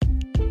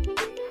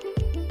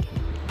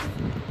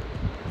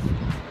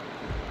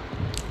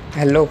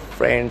Hello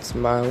friends,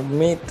 मैं हूँ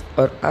मित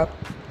और आप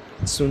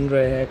सुन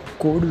रहे हैं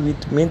कोड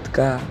विथ मित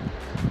का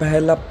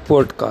पहला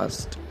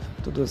पॉडकास्ट।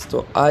 तो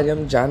दोस्तों, आज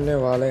हम जानने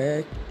वाले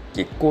हैं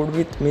कि कोड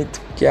विथ मित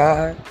क्या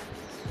है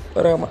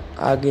और हम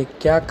आगे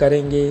क्या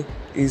करेंगे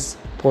इस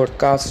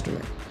पॉडकास्ट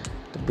में।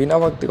 तो बिना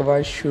वक्त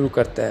गवाए शुरू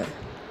करते हैं।